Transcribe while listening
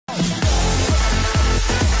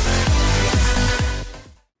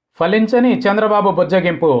ఫలించని Chandrababu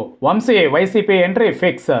బుజ్జగింపు, Vamsi YCP entry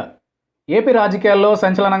fix. AP రాజకీయాల్లో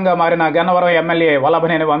సంచలనంగా మారిన గన్నవరం ఎమ్మెల్యే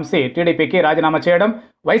వల్లభనేని వంశీ టీడీపీకి రాజీనామా చేయడం,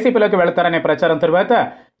 వైసీపీలోకి వెళతారనే ప్రచారం తరువాత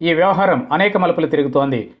ఈ వ్యవహారం అనేక మలుపులు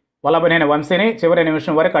తిరుగుతోంది. వల్లభనేని వంశీని చివరి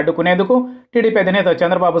నిమిషం వరకు అడ్డుకునేందుకు టీడీపీ అధినేత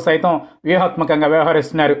చంద్రబాబు సైతం వ్యూహాత్మకంగా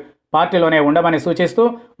వ్యవహరిస్తున్నారు. పార్టీలోనే ఉండమని సూచిస్తూ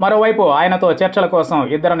మరోవైపు ఆయనతో చర్చల కోసం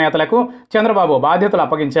ఇద్దరు నేతలకు చంద్రబాబు బాధ్యతలు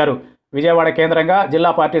అప్పగించారు. విజయవాడ కేంద్రంగా జిల్లా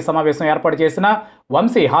పార్టీ సమావేశం ఏర్పాటు చేసినా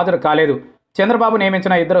వంశీ హాజరు కాలేదు. చంద్రబాబు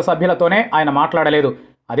నియమించిన ఇద్దరు సభ్యులతోనే ఆయన మాట్లాడలేదు.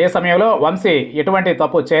 అదే సమయంలో వంశీ ఎటువంటి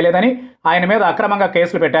తప్పు చేయలేదని, ఆయన మీద అక్రమంగా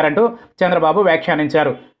కేసులు పెట్టారంటూ చంద్రబాబు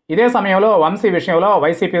వ్యాఖ్యానించారు. ఇదే సమయంలో వంశీ విషయంలో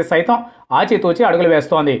వైసీపీ సైతం ఆచితూచి అడుగులు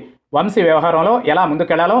వేస్తోంది. వంశీ వ్యవహారంలో ఎలా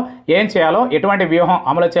ముందుకెళ్లాలో, ఏం చేయాలో, ఎటువంటి వ్యూహం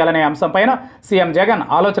అమలు చేయాలనే అంశంపైన సీఎం జగన్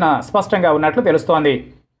ఆలోచన స్పష్టంగా ఉన్నట్లు తెలుస్తోంది.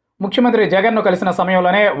 ముఖ్యమంత్రి జగన్ను కలిసిన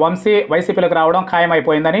సమయంలోనే వంశీ వైసీపీలోకి రావడం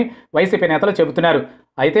ఖాయమైపోయిందని వైసీపీ నేతలు చెబుతున్నారు.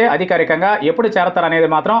 అయితే అధికారికంగా ఎప్పుడు చేరతారనేది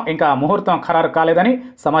మాత్రం ఇంకా ముహూర్తం ఖరారు కాలేదని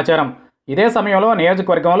సమాచారం. ఇదే సమయంలో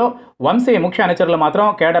నియోజకవర్గంలో వంశీ ముఖ్య అనుచరులు మాత్రం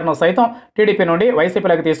కేడర్ను సైతం టీడీపీ నుండి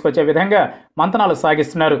వైసీపీలోకి తీసుకొచ్చే విధంగా మంతనాలు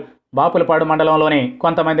సాగిస్తున్నారు. బాపులపాడు మండలంలోని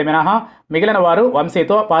కొంతమంది మినహా మిగిలిన వారు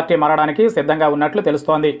వంశీతో పార్టీ మారడానికి సిద్ధంగా ఉన్నట్లు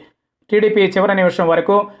తెలుస్తోంది. టీడీపీ చివరి నిమిషం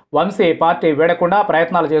వరకు వంశీ పార్టీ వీడకుండా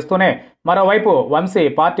ప్రయత్నాలు చేస్తూనే మరోవైపు వంశీ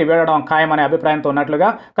పార్టీ వీడడం ఖాయమనే అభిప్రాయంతో ఉన్నట్లుగా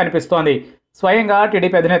కనిపిస్తోంది. స్వయంగా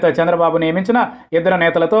టీడీపీ అధినేత చంద్రబాబు నియమించిన ఇద్దరు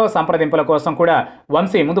నేతలతో సంప్రదింపుల కోసం కూడా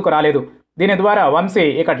వంశీ ముందుకు రాలేదు. దీని ద్వారా వంశీ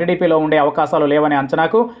ఇక టీడీపీలో ఉండే అవకాశాలు లేవనే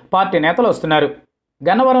అంచనాకు పార్టీ నేతలు వస్తున్నారు.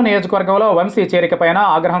 గన్నవరం నియోజకవర్గంలో వంశీ చేరికపైన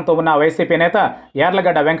ఆగ్రహంతో ఉన్న వైసీపీ నేత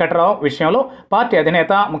యార్లగడ్డ వెంకట్రావు విషయంలో పార్టీ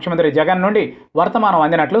అధినేత ముఖ్యమంత్రి జగన్ నుండి వర్తమానం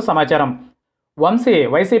అందినట్లు సమాచారం. వంశీ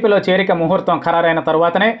వైసీపీలో చేరిక ముహూర్తం ఖరారైన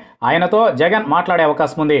తరువాతనే ఆయనతో జగన్ మాట్లాడే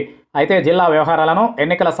అవకాశం ఉంది. అయితే జిల్లా వ్యవహారాలను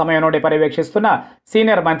ఎన్నికల సమయం నుండి పర్యవేక్షిస్తున్న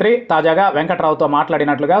సీనియర్ మంత్రి తాజాగా వెంకట్రావుతో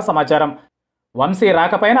మాట్లాడినట్లుగా సమాచారం. వంశీ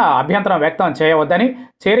రాకపైన అభ్యంతరం వ్యక్తం చేయవద్దని,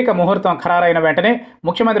 చేరిక ముహూర్తం ఖరారైన వెంటనే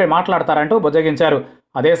ముఖ్యమంత్రి మాట్లాడతారంటూ బుజ్జగించారు.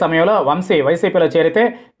 అదే సమయంలో వంశీ వైసీపీలో చేరితే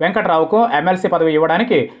వెంకట్రావుకు ఎమ్మెల్సీ పదవి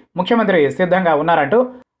ఇవ్వడానికి ముఖ్యమంత్రి సిద్ధంగా ఉన్నారంటూ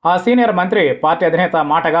ఆ సీనియర్ మంత్రి పార్టీ అధినేత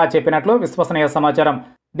మాటగా చెప్పినట్లు విశ్వసనీయ సమాచారం.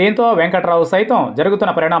 దీంతో వెంకట్రావు సైతం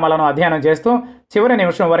జరుగుతున్న పరిణామాలను అధ్యయనం చేస్తూ చివరి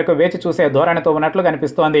నిమిషం వరకు వేచి చూసే ధోరణితో ఉన్నట్లు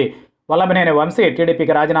కనిపిస్తోంది. వల్లభనేని వంశీ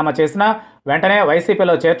టీడీపీకి రాజీనామా చేసినా వెంటనే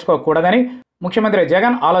వైసీపీలో చేర్చుకోకూడదని ముఖ్యమంత్రి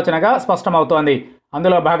జగన్ ఆలోచనగా స్పష్టమవుతోంది.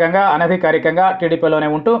 అందులో భాగంగా అనధికారికంగా టీడీపీలోనే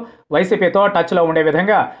ఉంటూ వైసీపీతో టచ్లో ఉండే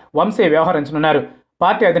విధంగా వంశీ వ్యవహరించనున్నారు.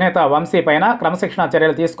 పార్టీ అధినేత వంశీ పైన క్రమశిక్షణ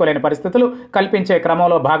చర్యలు తీసుకోలేని పరిస్థితులు కల్పించే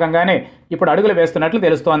క్రమంలో భాగంగానే ఇప్పుడు అడుగులు వేస్తున్నట్లు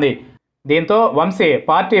తెలుస్తోంది. దీంతో వంశీ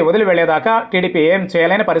పార్టీ వదిలి వెళ్లేదాకా టీడీపీ ఏం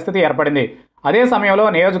చేయలేని పరిస్థితి ఏర్పడింది. అదే సమయంలో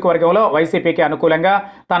నియోజకవర్గంలో వైసీపీకి అనుకూలంగా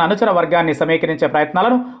తన అనుచర వర్గాన్ని సమీకరించే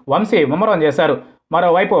ప్రయత్నాలను వంశీ ముమ్మరం చేశారు.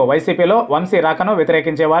 మరోవైపు వైసీపీలో వంశీ రాకను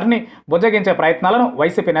వ్యతిరేకించే వారిని బుజ్జగించే ప్రయత్నాలను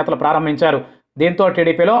వైసీపీ నేతలు ప్రారంభించారు. దీంతో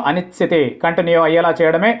టీడీపీలో అనిశ్చితి కంటిన్యూ అయ్యేలా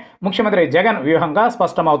చేయడమే ముఖ్యమంత్రి జగన్ వ్యూహంగా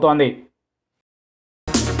స్పష్టమవుతోంది.